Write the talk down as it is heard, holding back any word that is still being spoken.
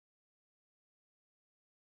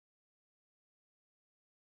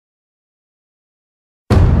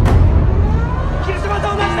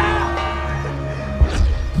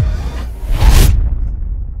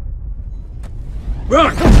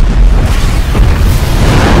Run!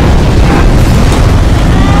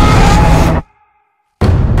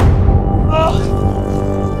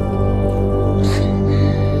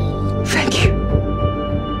 Thank you.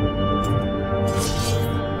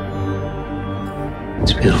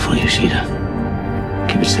 It's beautiful, Yoshida.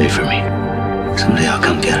 Keep it safe for me. Someday I'll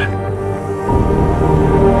come get it.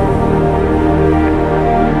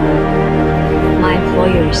 My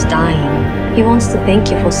employer is dying. He wants to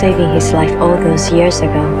thank you for saving his life all those years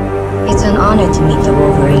ago. It's an honor to meet the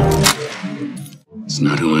Wolverine. It's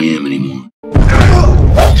not who I am anymore.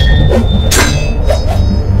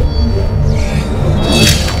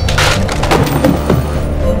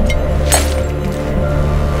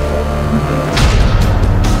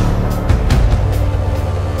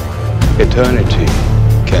 Eternity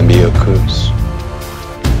can be a curse.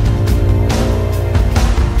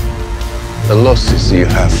 The losses you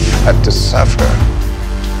have had to suffer.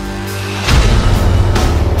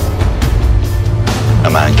 A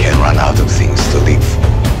man can run out of things to live for.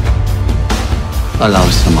 Allow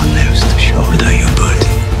someone else to show that you're good.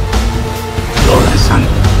 Lord, son,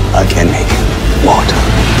 I can make you water.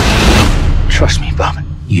 Trust me, Bob.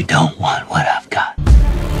 You don't want what I've got.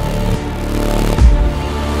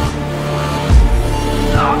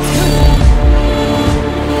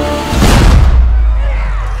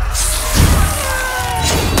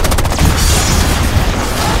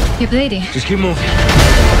 You're bleeding. Just keep moving.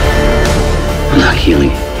 I'm not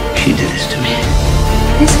healing. She did this to me.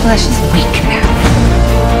 This flesh is weak now.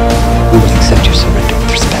 We will accept your surrender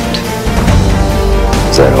with respect.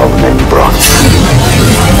 Is that all the men you brought?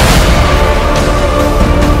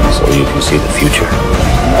 So you can see the future.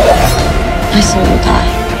 I saw you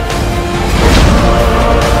die.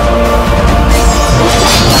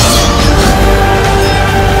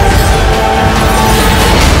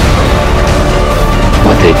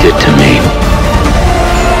 What they did to me.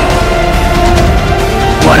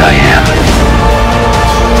 What I am.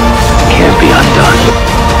 Can't be undone.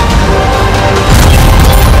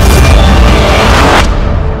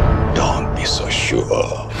 Don't be so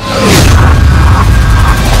sure.